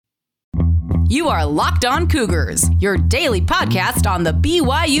You are Locked On Cougars, your daily podcast on the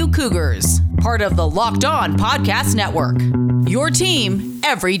BYU Cougars, part of the Locked On Podcast Network. Your team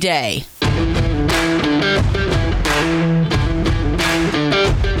every day.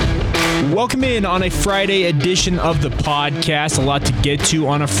 Welcome in on a Friday edition of the podcast. A lot to get to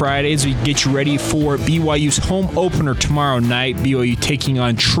on a Friday as we get you ready for BYU's home opener tomorrow night. BYU taking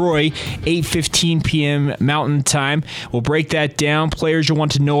on Troy, 8:15 p.m. Mountain Time. We'll break that down. Players you'll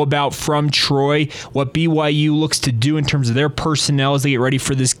want to know about from Troy, what BYU looks to do in terms of their personnel as they get ready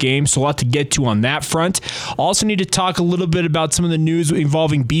for this game. So a lot to get to on that front. Also need to talk a little bit about some of the news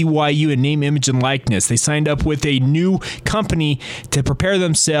involving BYU and name, image, and likeness. They signed up with a new company to prepare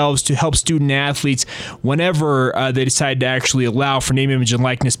themselves to help student athletes whenever they decide to actually allow for name, image, and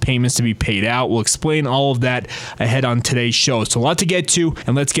likeness payments to be paid out. We'll explain all of that ahead on today's show. So a lot to get to,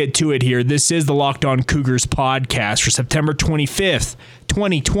 and let's get to it here. This is the Locked On Cougars podcast for September 25th,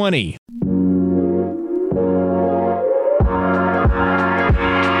 2020.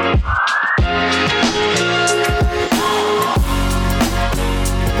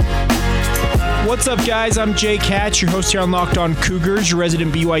 What's up, guys? I'm Jake Hatch, your host here on Locked On Cougars, your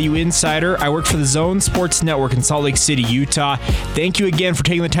resident BYU insider. I work for the Zone Sports Network in Salt Lake City, Utah. Thank you again for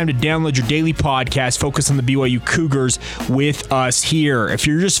taking the time to download your daily podcast focused on the BYU Cougars with us here. If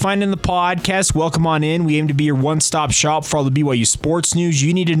you're just finding the podcast, welcome on in. We aim to be your one-stop shop for all the BYU sports news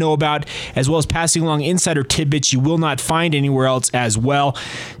you need to know about, as well as passing along insider tidbits you will not find anywhere else as well.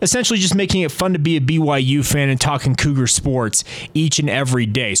 Essentially just making it fun to be a BYU fan and talking Cougar sports each and every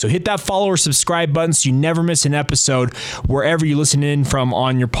day. So hit that follow or subscribe button so you never miss an episode wherever you listen in from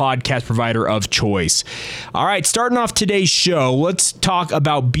on your podcast provider of choice. All right, starting off today's show, let's talk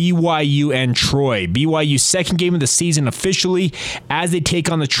about BYU and Troy. BYU's second game of the season officially as they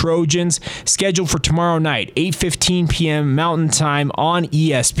take on the Trojans, scheduled for tomorrow night, 8:15 p.m. Mountain Time on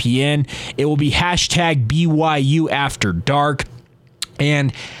ESPN. It will be hashtag BYU After Dark.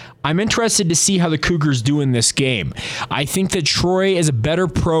 And I'm interested to see how the Cougars do in this game. I think that Troy is a better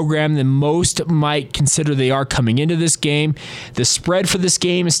program than most might consider they are coming into this game. The spread for this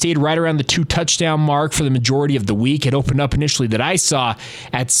game has stayed right around the 2-touchdown mark for the majority of the week. It opened up initially that I saw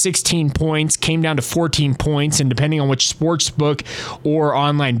at 16 points, came down to 14 points, and depending on which sportsbook or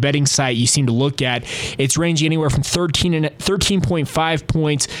online betting site you seem to look at, it's ranging anywhere from 13.5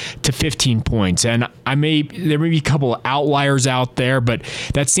 points to 15 points. And there may be a couple of outliers out there, but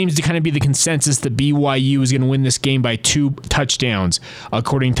that seems to kind of be the consensus that BYU is going to win this game by 2 touchdowns,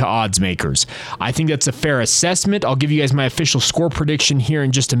 according to odds makers. I think that's a fair assessment. I'll give you guys my official score prediction here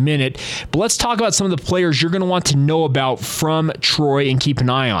in just a minute, but let's talk about some of the players you're going to want to know about from Troy and keep an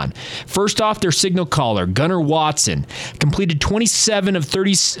eye on. First off, their signal caller, Gunnar Watson, completed 26 of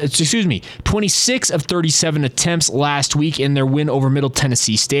 37 attempts last week in their win over Middle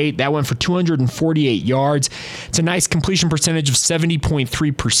Tennessee State. That went for 248 yards. It's a nice completion percentage of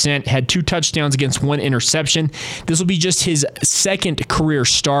 70.3%. Had 2 touchdowns against 1 interception. This will be just his second career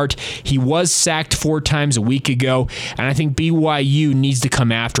start. He was sacked 4 times a week ago, and I think BYU needs to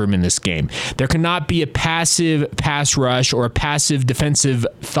come after him in this game. There cannot be a passive pass rush or a passive defensive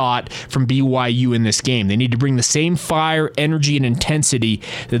thought from BYU in this game. They need to bring the same fire, energy, and intensity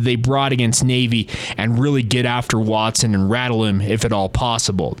that they brought against Navy and really get after Watson and rattle him if at all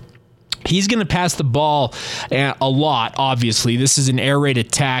possible. He's going to pass the ball a lot, obviously. This is an air raid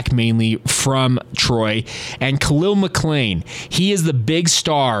attack mainly from Troy. And Khalil McLean, he is the big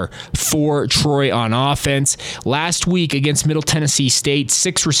star for Troy on offense. Last week against Middle Tennessee State,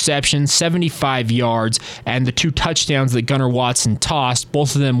 6 receptions, 75 yards, and the 2 touchdowns that Gunnar Watson tossed,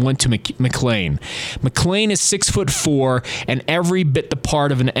 both of them went to McLean. McLean is 6'4" and every bit the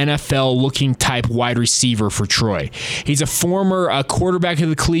part of an NFL-looking type wide receiver for Troy. He's a former quarterback at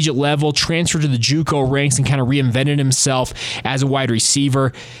the collegiate level, transferred to the JUCO ranks and kind of reinvented himself as a wide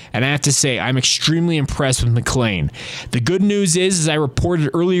receiver. And I have to say, I'm extremely impressed with McLean. The good news is, as I reported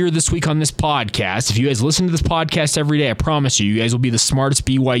earlier this week on this podcast, if you guys listen to this podcast every day, I promise you guys will be the smartest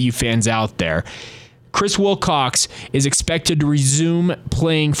BYU fans out there. Chris Wilcox is expected to resume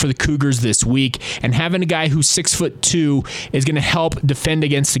playing for the Cougars this week, and having a guy who's 6'2" is going to help defend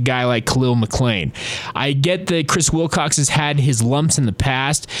against a guy like Khalil McLean. I get that Chris Wilcox has had his lumps in the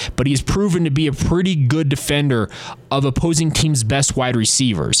past, but he's proven to be a pretty good defender of opposing teams' best wide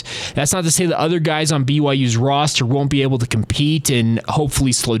receivers. That's not to say that other guys on BYU's roster won't be able to compete and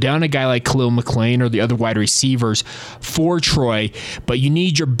hopefully slow down a guy like Khalil McLean or the other wide receivers for Troy, but you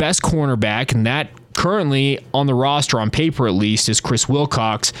need your best cornerback, and that currently on the roster, on paper at least, is Chris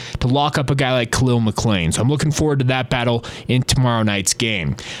Wilcox to lock up a guy like Khalil McLean. So I'm looking forward to that battle in tomorrow night's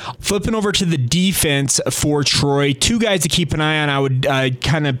game. Flipping over to the defense for Troy, two guys to keep an eye on I would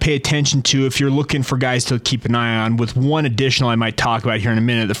kind of pay attention to if you're looking for guys to keep an eye on, with one additional I might talk about here in a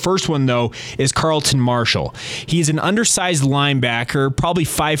minute. The first one, though, is Carlton Martial. He's an undersized linebacker, probably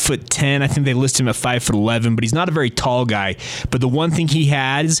 5'10". I think they list him at 5'11", but he's not a very tall guy. But the one thing he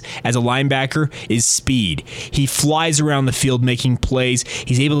has as a linebacker is speed. He flies around the field making plays.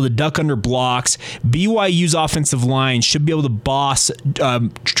 He's able to duck under blocks. BYU's offensive line should be able to boss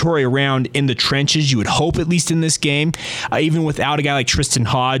Troy around in the trenches, you would hope, at least in this game. Even without a guy like Tristan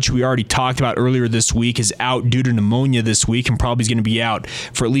Hodge, who we already talked about earlier this week, is out due to pneumonia this week and probably is going to be out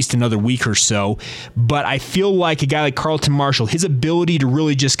for at least another week or so. But I feel like a guy like Carlton Martial, his ability to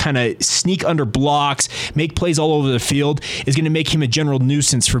really just kind of sneak under blocks, make plays all over the field, is going to make him a general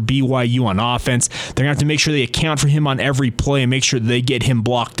nuisance for BYU on offense. They're going to have to make sure they account for him on every play and make sure that they get him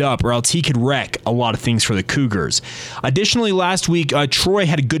blocked up, or else he could wreck a lot of things for the Cougars. Additionally, last week, Troy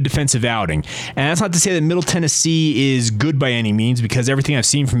had a good defensive outing. And that's not to say that Middle Tennessee is good by any means, because everything I've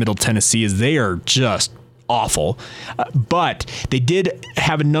seen from Middle Tennessee is they are just awful. But they did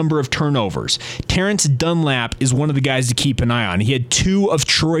have a number of turnovers. Terrence Dunlap is one of the guys to keep an eye on. He had 2 of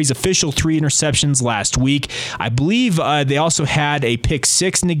Troy's official 3 interceptions last week. I believe they also had a pick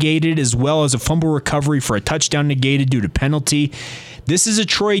 6 negated, as well as a fumble recovery for a touchdown negated due to penalty. This is a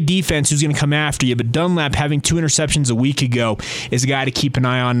Troy defense who's going to come after you, but Dunlap, having 2 interceptions a week ago, is a guy to keep an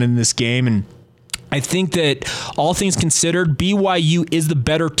eye on in this game. And I think that all things considered, BYU is the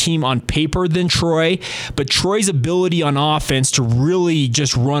better team on paper than Troy, but Troy's ability on offense to really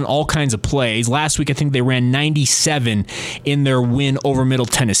just run all kinds of plays. Last week, I think they ran 97 in their win over Middle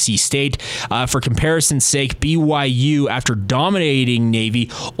Tennessee State. For comparison's sake, BYU, after dominating Navy,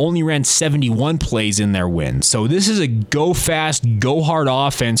 only ran 71 plays in their win. So this is a go fast, go hard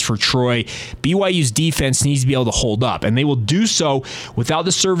offense for Troy. BYU's defense needs to be able to hold up, and they will do so without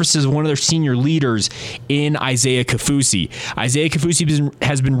the services of one of their senior leaders in Isaiah Kaufusi. Isaiah Kaufusi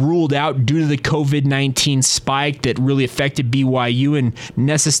has been ruled out due to the COVID-19 spike that really affected BYU and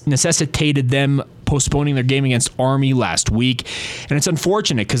necessitated them postponing their game against Army last week. And it's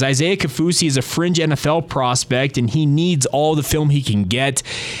unfortunate because Isaiah Kaufusi is a fringe NFL prospect and he needs all the film he can get.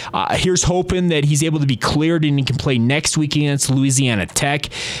 Here's hoping that he's able to be cleared and he can play next week against Louisiana Tech.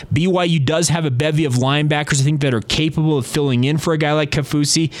 BYU does have a bevy of linebackers, I think, that are capable of filling in for a guy like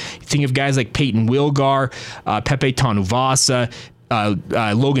Kaufusi. You think of guys like Peyton Wilgar, Pepe Tanuvasa,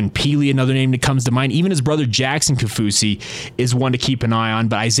 Logan Peely, another name that comes to mind. Even his brother Jackson Kaufusi is one to keep an eye on.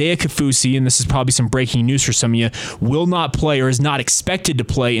 But Isaiah Kaufusi, and this is probably some breaking news for some of you, will not play or is not expected to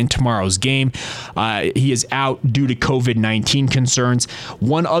play in tomorrow's game. He is out due to COVID-19 concerns.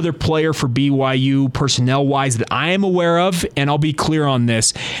 One other player for BYU personnel-wise that I am aware of, and I'll be clear on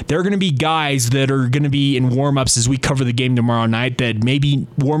this, there are going to be guys that are going to be in warm-ups as we cover the game tomorrow night that may be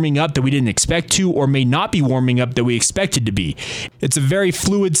warming up that we didn't expect to, or may not be warming up that we expected to be. It's a very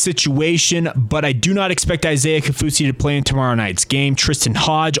fluid situation, but I do not expect Isaiah Kaufusi to play in tomorrow night's game. Tristan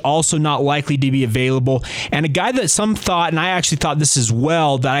Hodge also not likely to be available. And a guy that some thought, and I actually thought this as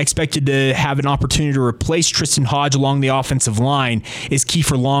well, that I expected to have an opportunity to replace Tristan Hodge along the offensive line is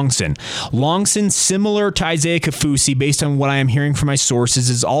Kiefer Longson. Longson, similar to Isaiah Kaufusi, based on what I am hearing from my sources,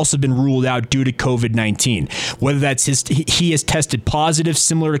 has also been ruled out due to COVID-19. Whether that's he has tested positive,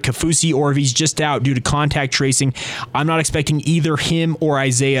 similar to Kaufusi, or if he's just out due to contact tracing, I'm not expecting either him or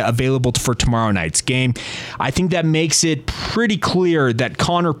Isaiah available for tomorrow night's game. I think that makes it pretty clear that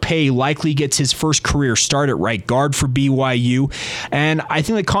Connor Pay likely gets his first career start at right guard for BYU. And I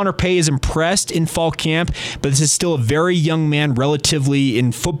think that Connor Pay is impressed in fall camp, but this is still a very young man, relatively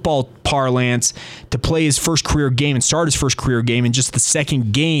in football parlance, to play his first career game and start his first career game in just the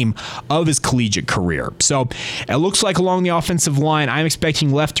second game of his collegiate career. So it looks like along the offensive line, I'm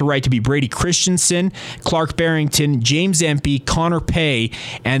expecting left to right to be Brady Christensen, Clark Barrington, James Empey, Connor Pay,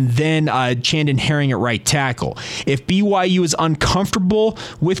 and then Chandon Herring at right tackle. If BYU is uncomfortable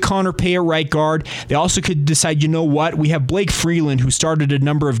with Connor Pay at right guard, they also could decide, you know what, we have Blake Freeland, who started a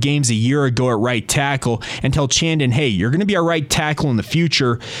number of games a year ago at right tackle, and tell Chandon, hey, you're going to be our right tackle in the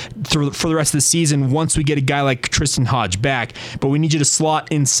future for the rest of the season once we get a guy like Tristan Hodge back, but we need you to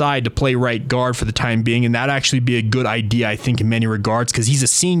slot inside to play right guard for the time being, and that'd actually be a good idea, I think, in many regards, because he's a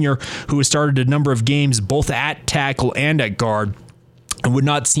senior who has started a number of games both at tackle and at guard. It would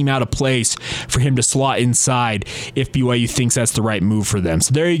not seem out of place for him to slot inside if BYU thinks that's the right move for them.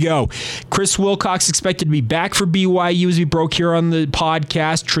 So there you go. Chris Wilcox expected to be back for BYU as we broke here on the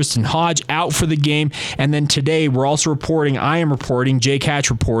podcast. Tristan Hodge out for the game. And then today we're also reporting, Jake Hatch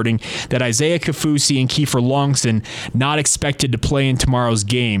reporting, that Isaiah Kaufusi and Kiefer Longson not expected to play in tomorrow's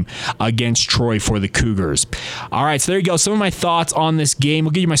game against Troy for the Cougars. All right, so there you go. Some of my thoughts on this game.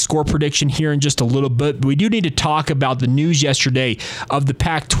 We'll give you my score prediction here in just a little bit. But we do need to talk about the news yesterday of the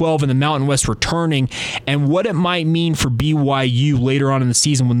Pac-12 and the Mountain West returning and what it might mean for BYU later on in the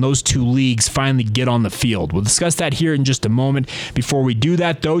season when those two leagues finally get on the field. We'll discuss that here in just a moment. Before we do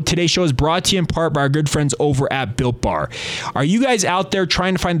that, though, today's show is brought to you in part by our good friends over at Built Bar. Are you guys out there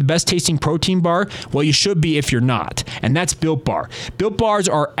trying to find the best tasting protein bar? Well, you should be if you're not, and that's Built Bar. Built Bars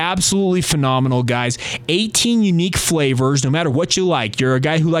are absolutely phenomenal, guys. 18 unique flavors, no matter what you like. You're a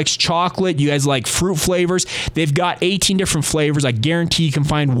guy who likes chocolate, you guys like fruit flavors. They've got 18 different flavors. I guarantee you can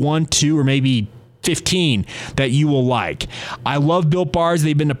find 1, 2, or maybe 15 that you will like. I love Built Bars.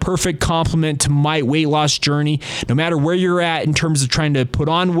 They've been a perfect complement to my weight loss journey. No matter where you're at in terms of trying to put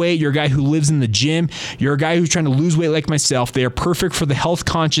on weight, you're a guy who lives in the gym, you're a guy who's trying to lose weight like myself, they are perfect for the health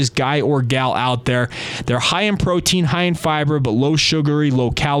conscious guy or gal out there. They're high in protein, high in fiber, but low sugar and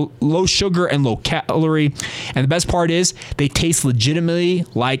low calorie. And the best part is they taste legitimately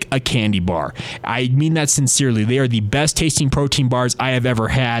like a candy bar. I mean that sincerely. They are the best tasting protein bars I have ever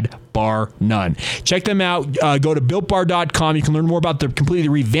had, bar none. Check them out. Go to BuiltBar.com. You can learn more about the completely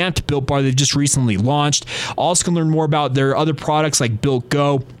revamped Built Bar they've just recently launched. Also can learn more about their other products like Built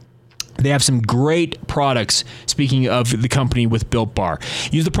Go. They have some great products, speaking of the company with Built Bar.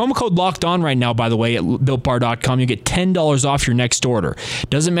 Use the promo code LOCKEDON right now, by the way, at BuiltBar.com. You'll get $10 off your next order.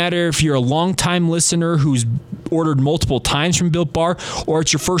 Doesn't matter if you're a long-time listener who's ordered multiple times from Built Bar or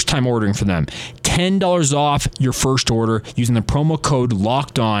it's your first time ordering from them. $10 off your first order using the promo code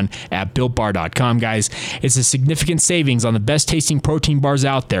LOCKEDON at BuiltBar.com, guys. It's a significant savings on the best tasting protein bars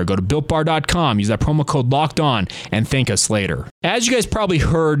out there. Go to BuiltBar.com, use that promo code LOCKEDON, and thank us later. As you guys probably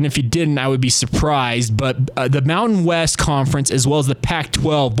heard, and if you didn't, I would be surprised, but the Mountain West Conference as well as the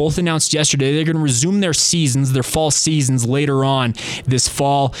Pac-12 both announced yesterday they're going to resume their fall seasons later on this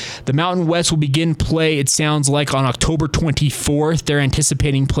fall. The Mountain West will begin play, it sounds like, on October 24th. They're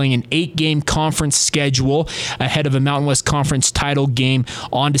anticipating playing an 8-game conference schedule ahead of a Mountain West Conference title game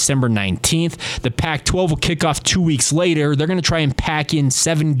on December 19th. The Pac-12 will kick off 2 weeks later. They're going to try and pack in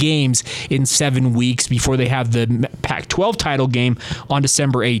 7 games in 7 weeks before they have the Pac-12 title game on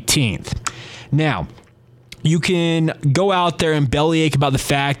December 18th. Now, you can go out there and bellyache about the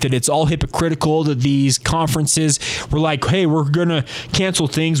fact that it's all hypocritical that these conferences were like, hey, we're going to cancel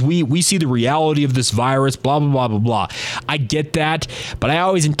things. We see the reality of this virus, blah, blah, blah, blah, blah. I get that, but I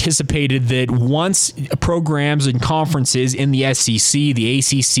always anticipated that once programs and conferences in the SEC, the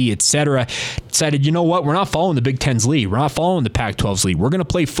ACC, etc., decided, you know what, we're not following the Big Ten's lead. We're not following the Pac-12's lead. We're going to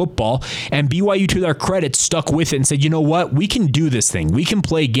play football. And BYU, to their credit, stuck with it and said, you know what, we can do this thing. We can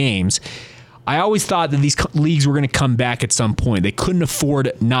play games. I always thought that these leagues were going to come back at some point. They couldn't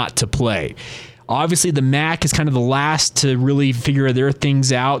afford not to play. Obviously, the MAC is kind of the last to really figure their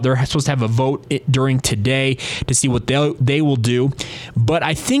things out. They're supposed to have a vote during today to see what they will do. But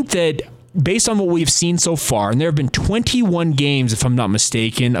I think that based on what we've seen so far, and there have been 21 games, if I'm not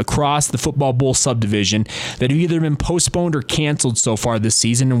mistaken, across the Football Bowl subdivision that have either been postponed or canceled so far this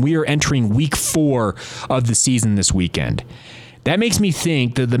season, and we are entering week 4 of the season this weekend. That makes me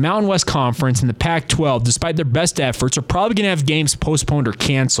think that the Mountain West Conference and the Pac-12, despite their best efforts, are probably going to have games postponed or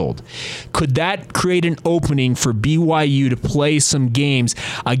canceled. Could that create an opening for BYU to play some games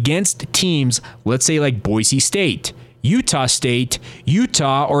against teams, let's say like Boise State, Utah State,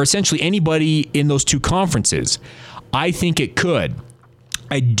 Utah, or essentially anybody in those two conferences? I think it could.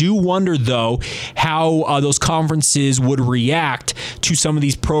 I do wonder, though, how those conferences would react to some of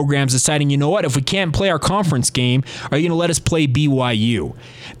these programs deciding, you know what, if we can't play our conference game, are you going to let us play BYU?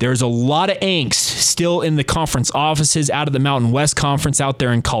 There's a lot of angst still in the conference offices out of the Mountain West Conference out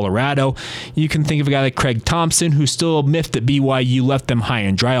there in Colorado. You can think of a guy like Craig Thompson, who's still miffed that BYU left them high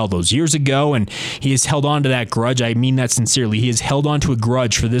and dry all those years ago, and he has held on to that grudge. I mean that sincerely. He has held on to a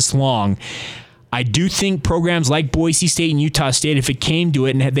grudge for this long. I do think programs like Boise State and Utah State, if it came to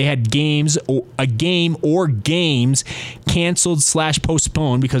it and they had games or a game or games canceled /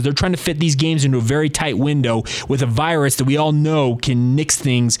 postponed because they're trying to fit these games into a very tight window with a virus that we all know can nix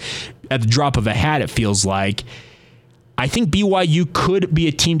things at the drop of a hat, it feels like. I think BYU could be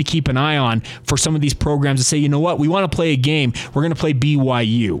a team to keep an eye on for some of these programs to say, you know what, we want to play a game. We're going to play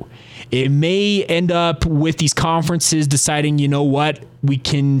BYU. It may end up with these conferences deciding, you know what, we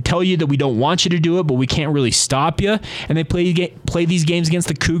can tell you that we don't want you to do it, but we can't really stop you. And they play these games against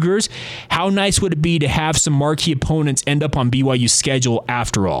the Cougars. How nice would it be to have some marquee opponents end up on BYU's schedule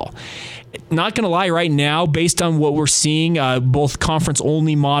after all? Not going to lie, right now, based on what we're seeing, both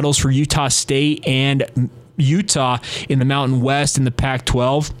conference-only models for Utah State and Utah in the Mountain West in the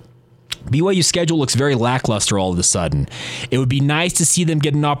Pac-12, BYU's schedule looks very lackluster all of a sudden. It would be nice to see them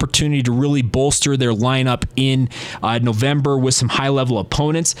get an opportunity to really bolster their lineup in November with some high-level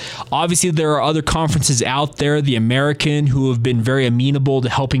opponents. Obviously, there are other conferences out there, the American, who have been very amenable to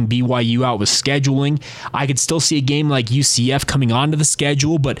helping BYU out with scheduling. I could still see a game like UCF coming onto the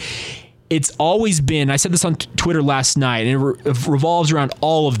schedule, but it's always been, I said this on Twitter last night, and it revolves around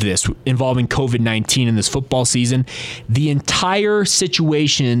all of this involving COVID-19 in this football season. The entire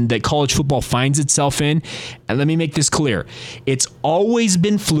situation that college football finds itself in, and let me make this clear, it's always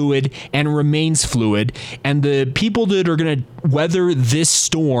been fluid and remains fluid, and the people that are going to weather this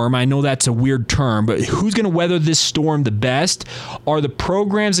storm, I know that's a weird term, but who's going to weather this storm the best are the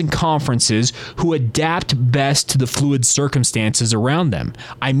programs and conferences who adapt best to the fluid circumstances around them.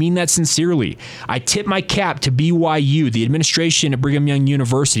 I mean that sincerely. I tip my cap to BYU, the administration at Brigham Young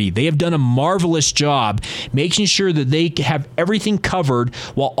University. They have done a marvelous job making sure that they have everything covered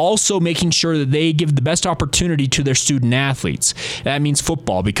while also making sure that they give the best opportunity to their student athletes. That means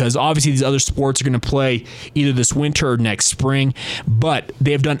football, because obviously these other sports are going to play either this winter or next spring, but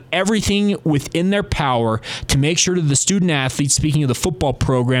they have done everything within their power to make sure that the student athletes, speaking of the football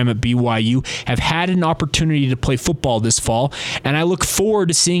program at BYU, have had an opportunity to play football this fall, and I look forward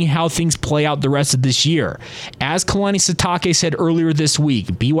to seeing how things play out the rest of this year. As Kalani Sitake said earlier this week,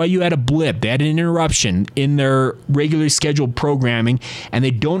 BYU had a blip. They had an interruption in their regularly scheduled programming, and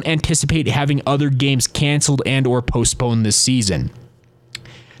they don't anticipate having other games canceled and or postponed this season.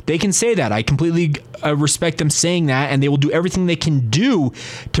 They can say that. I completely respect them saying that, and they will do everything they can do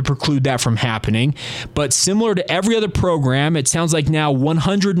to preclude that from happening. But similar to every other program, it sounds like now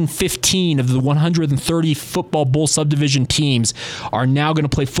 115 of the 130 football bowl subdivision teams are now going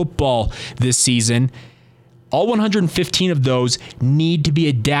to play football this season. All 115 of those need to be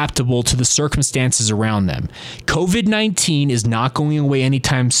adaptable to the circumstances around them. COVID-19 is not going away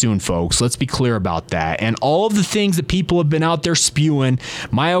anytime soon, folks. Let's be clear about that. And all of the things that people have been out there spewing,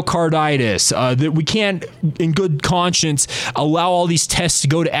 myocarditis, that we can't, in good conscience, allow all these tests to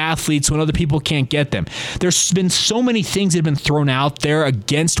go to athletes when other people can't get them. There's been so many things that have been thrown out there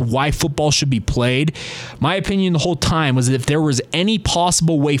against why football should be played. My opinion the whole time was that if there was any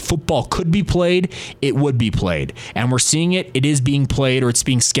possible way football could be played, it would be played. And we're seeing it. It is being played, or it's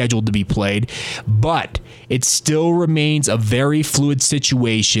being scheduled to be played. But it still remains a very fluid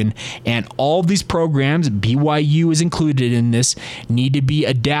situation. And all of these programs, BYU is included in this, need to be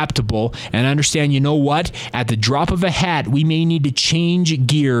adaptable and understand, you know what? At the drop of a hat, we may need to change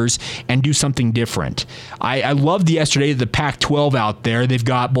gears and do something different. I loved yesterday the Pac-12 out there. They've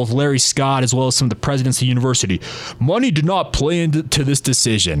got both Larry Scott as well as some of the presidents of the university. Money did not play into this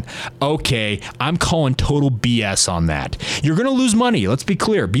decision. Okay, I'm calling total BS on that. You're going to lose money. Let's be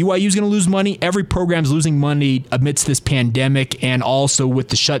clear. BYU's going to lose money. Every program's losing money amidst this pandemic and also with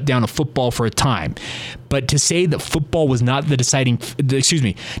the shutdown of football for a time. But to say that football was not the deciding, to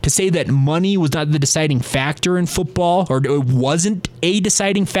say that money was not the deciding factor in football, or it wasn't a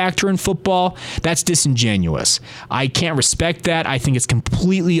deciding factor in football, that's disingenuous. I can't respect that. I think it's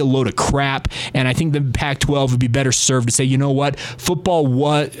completely a load of crap. And I think the Pac-12 would be better served to say, you know what, football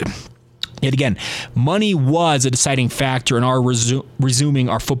was... Yet again, money was a deciding factor in our resuming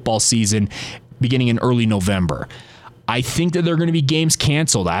our football season beginning in early November. I think that there are going to be games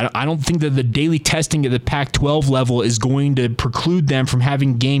canceled. I don't think that the daily testing at the Pac-12 level is going to preclude them from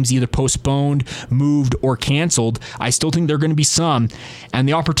having games either postponed, moved, or canceled. I still think there are going to be some. And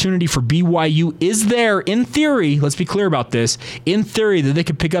the opportunity for BYU is there, in theory, let's be clear about this, in theory that they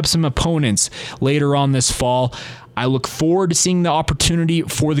could pick up some opponents later on this fall. I look forward to seeing the opportunity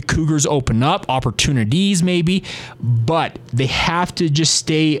for the Cougars open up, opportunities maybe, but they have to just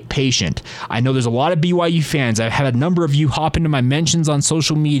stay patient. I know there's a lot of BYU fans. I've had a number of you hop into my mentions on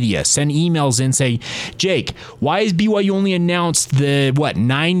social media, send emails in saying, Jake, why is BYU only announced the,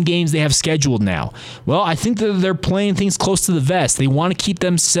 9 games they have scheduled now? Well, I think that they're playing things close to the vest. They want to keep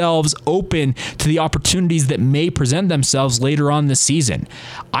themselves open to the opportunities that may present themselves later on this season.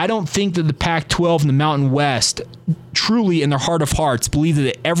 I don't think that the Pac-12 and the Mountain West truly in their heart of hearts believe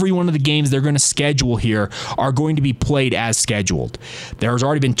that every one of the games they're going to schedule here are going to be played as scheduled. There's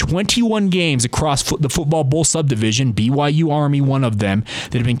already been 21 games across the Football Bowl subdivision, BYU Army one of them,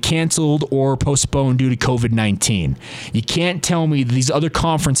 that have been canceled or postponed due to COVID-19. You can't tell me that these other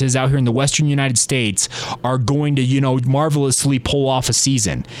conferences out here in the Western United States are going to, marvelously pull off a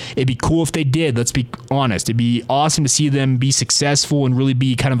season. It'd be cool if they did, let's be honest. It'd be awesome to see them be successful and really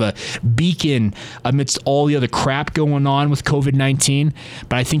be kind of a beacon amidst all the other crap going on with COVID-19.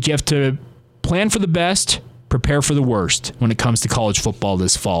 But I think you have to plan for the best, prepare for the worst when it comes to college football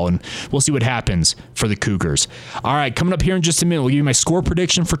this fall, and we'll see what happens for the Cougars. All right, coming up here in just a minute, we'll give you my score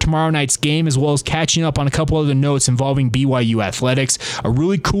prediction for tomorrow night's game, as well as catching up on a couple other notes involving BYU athletics. A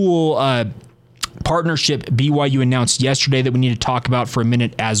really cool partnership BYU announced yesterday that we need to talk about for a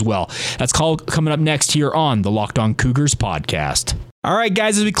minute as well. That's coming up next here on the Locked On Cougars podcast. All right,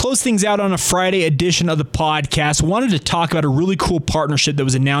 guys, as we close things out on a Friday edition of the podcast, I wanted to talk about a really cool partnership that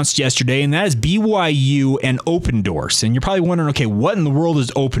was announced yesterday, and that is BYU and Opendorse. And you're probably wondering, okay, what in the world is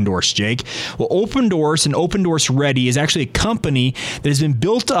Opendorse, Jake? Well, Opendorse and Opendorse Ready is actually a company that has been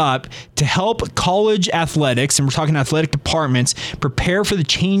built up to help college athletics, and we're talking athletic departments, prepare for the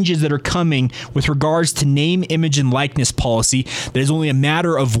changes that are coming with regards to name, image, and likeness policy that is only a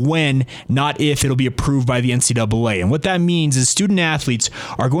matter of when, not if, it'll be approved by the NCAA. And what that means is student athletes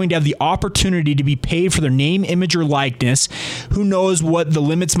are going to have the opportunity to be paid for their name, image, or likeness. Who knows what the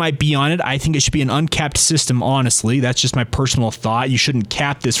limits might be on it? I think it should be an uncapped system, honestly. That's just my personal thought. You shouldn't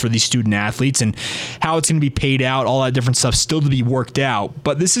cap this for these student athletes, and how it's going to be paid out, all that different stuff still to be worked out.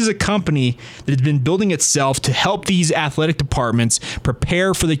 But this is a company that has been building itself to help these athletic departments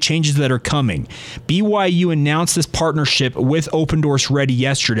prepare for the changes that are coming. BYU announced this partnership with Opendorse Ready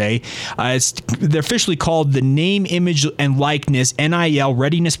yesterday. They're officially called the Name, Image, and Likeness NIL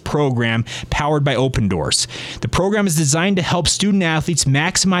Readiness Program, powered by Opendorse. The program is designed to help student athletes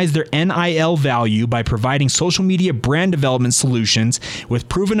maximize their NIL value by providing social media brand development solutions with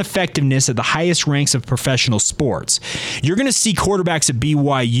proven effectiveness at the highest ranks of professional sports. You're going to see quarterbacks at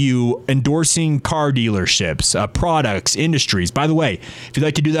BYU endorsing car dealerships, products, industries. By the way, if you'd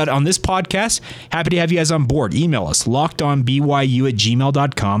like to do that on this podcast, happy to have you guys on board. Email us,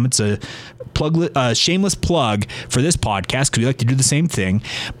 lockedonbyu@gmail.com. It's a shameless plug for this podcast because we like to do the same thing.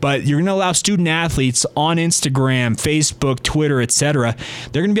 But you're going to allow student athletes on Instagram, Facebook, Twitter, etc.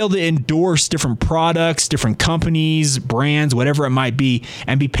 They're going to be able to endorse different products, different companies, brands, whatever it might be,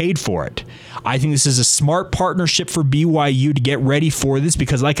 and be paid for it. I think this is a smart partnership for BYU to get ready for this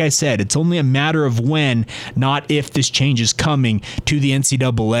because, like I said, it's only a matter of when, not if, this change is coming to the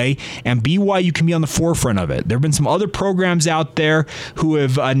NCAA, and BYU can be on the forefront of it. There have been some other programs out there who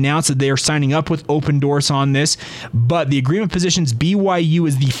have announced that they are signing up with Opendorse on this, but the agreement positions BYU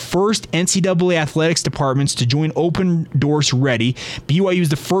as the first NCAA athletics departments to join Opendorse Ready. BYU is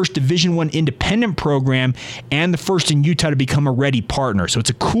the first Division I independent program and the first in Utah to become a Ready partner. So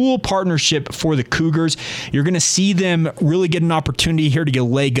it's a cool partnership for the Cougars. You're going to see them really get an opportunity here to get a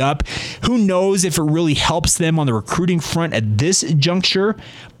leg up. Who knows if it really helps them on the recruiting front at this juncture,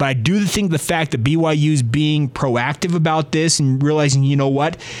 but I do think the fact that BYU is being proactive about this and realizing, you know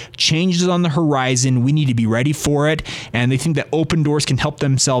what, change is on the horizon, we need to be ready for it, and they think that Opendorse can help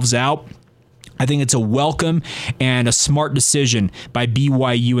themselves out. I think it's a welcome and a smart decision by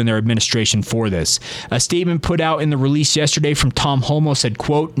BYU and their administration for this. A statement put out in the release yesterday from Tom Holmoe said,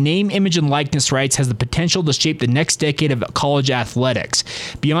 quote, "Name, image, and likeness rights has the potential to shape the next decade of college athletics.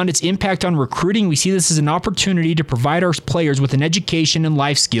 Beyond its impact on recruiting, we see this as an opportunity to provide our players with an education and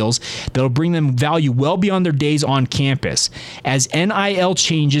life skills that will bring them value well beyond their days on campus. As NIL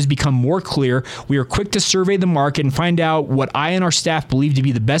changes become more clear, we are quick to survey the market and find out what I and our staff believe to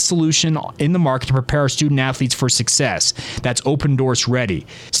be the best solution in the market to prepare our student athletes for success." That's Opendorse Ready.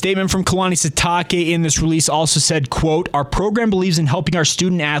 Statement from Kalani Sitake in this release also said, quote, "Our program believes in helping our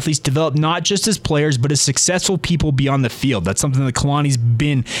student athletes develop not just as players, but as successful people beyond the field." That's something that Kalani's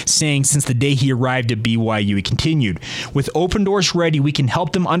been saying since the day he arrived at BYU. He continued, "With Opendorse Ready, we can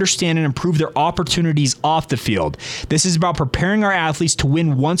help them understand and improve their opportunities off the field. This is about preparing our athletes to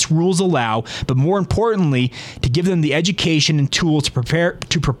win once rules allow, but more importantly, to give them the education and tools to prepare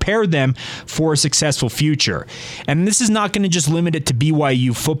them for a successful future." And this is not going to just limit it to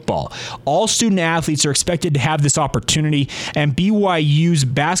BYU football. All student athletes are expected to have this opportunity, and BYU's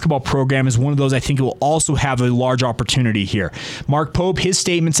basketball program is one of those I think will also have a large opportunity here. Mark Pope, his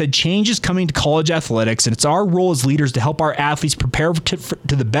statement said, "Change is coming to college athletics, and it's our role as leaders to help our athletes prepare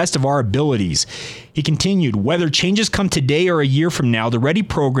to the best of our abilities." He continued, "Whether changes come today or a year from now, the Ready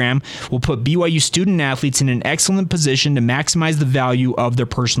program will put BYU student athletes in an excellent position to maximize the value of their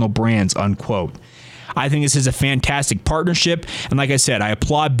personal brands," unquote. I think this is a fantastic partnership. And like I said, I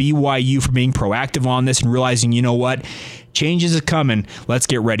applaud BYU for being proactive on this and realizing, you know what? Changes are coming. Let's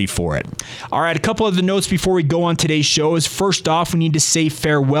get ready for it. All right, a couple of the notes before we go on today's show is, first off, we need to say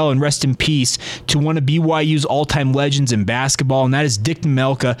farewell and rest in peace to one of BYU's all-time legends in basketball, and that is Dick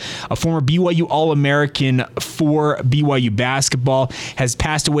Nemelka, a former BYU All-American for BYU basketball, has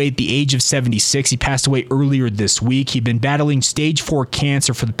passed away at the age of 76. He passed away earlier this week. He'd been battling stage 4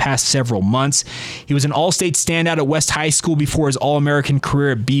 cancer for the past several months. He was an all-state standout at West High School before his All-American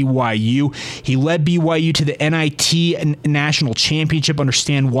career at BYU. He led BYU to the NIT National Championship under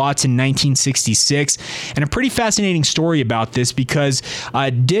Stan Watts in 1966. And a pretty fascinating story about this, because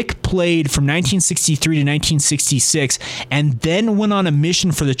Dick played from 1963 to 1966 and then went on a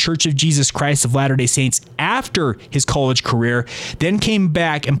mission for the Church of Jesus Christ of Latter-day Saints after his college career, then came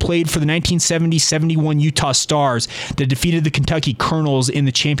back and played for the 1970-71 Utah Stars that defeated the Kentucky Colonels in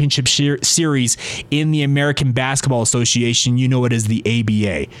the championship series in the American Basketball Association. You know it as the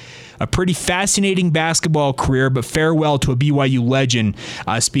ABA. A pretty fascinating basketball career, but farewell to a BYU legend.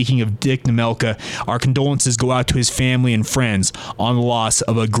 Speaking of Dick Nemelka, our condolences go out to his family and friends on the loss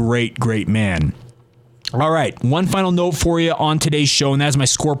of a great, great man. All right, one final note for you on today's show, and that is my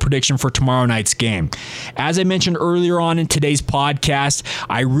score prediction for tomorrow night's game. As I mentioned earlier on in today's podcast,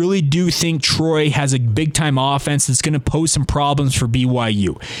 I really do think Troy has a big-time offense that's going to pose some problems for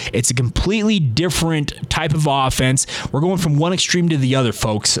BYU. It's a completely different type of offense. We're going from one extreme to the other,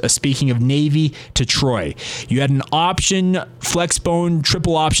 folks. Speaking of Navy to Troy. You had an option, flexbone,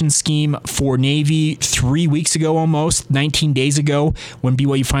 triple option scheme for Navy 3 weeks ago almost, 19 days ago, when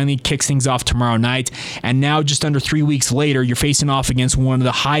BYU finally kicks things off tomorrow night. And now, just under 3 weeks later, you're facing off against one of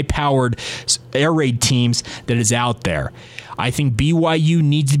the high-powered air raid teams that is out there. I think BYU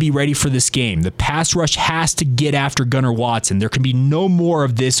needs to be ready for this game. The pass rush has to get after Gunnar Watson. There can be no more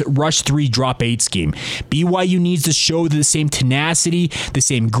of this rush 3, drop 8 scheme. BYU needs to show the same tenacity, the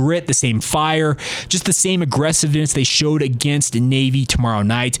same grit, the same fire, just the same aggressiveness they showed against Navy tomorrow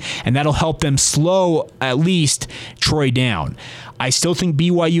night, and that'll help them slow, at least, Troy down. I still think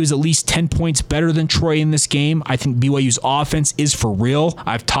BYU is at least 10 points better than Troy in this game. I think BYU's offense is for real.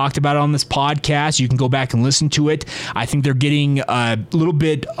 I've talked about it on this podcast. You can go back and listen to it. I think they're getting a little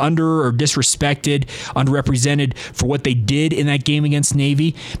bit under or disrespected, underrepresented for what they did in that game against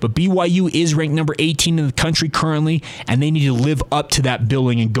Navy. But BYU is ranked number 18 in the country currently, and they need to live up to that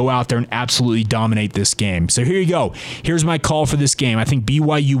billing and go out there and absolutely dominate this game. So here you go. Here's my call for this game. I think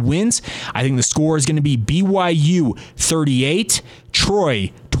BYU wins. I think the score is going to be BYU 38,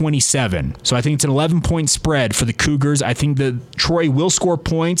 Troy 27. So I think it's an 11-point spread for the Cougars. I think that Troy will score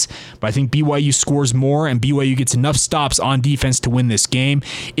points, but I think BYU scores more, and BYU gets enough stops on defense to win this game.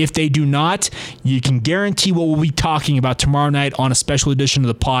 If they do not, you can guarantee what we'll be talking about tomorrow night on a special edition of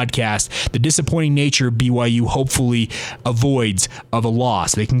the podcast. The disappointing nature of BYU hopefully avoids of a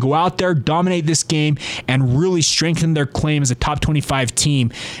loss. They can go out there, dominate this game, and really strengthen their claim as a top 25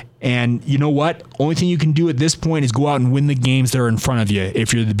 team. And you know what? Only thing you can do at this point is go out and win the games that are in front of you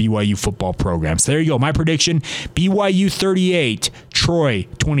if you're the BYU football program. So there you go. My prediction, BYU 38, Troy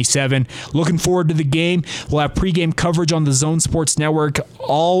 27. Looking forward to the game. We'll have pregame coverage on the Zone Sports Network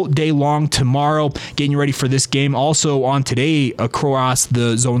all day long tomorrow, getting you ready for this game. Also on today across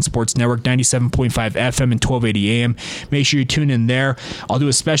the Zone Sports Network, 97.5 FM and 1280 AM. Make sure you tune in there. I'll do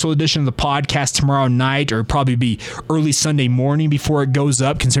a special edition of the podcast tomorrow night, or probably be early Sunday morning before it goes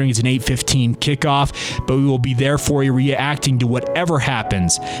up, considering it's an 8:15 kickoff, but we will be there for you, reacting to whatever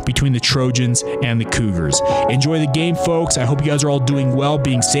happens between the Trojans and the Cougars. Enjoy the game, folks. I hope you guys are all doing well,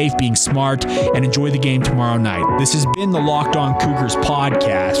 being safe, being smart, and enjoy the game tomorrow night. This has been the Locked On Cougars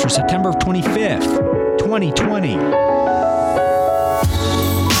podcast for September 25th, 2020.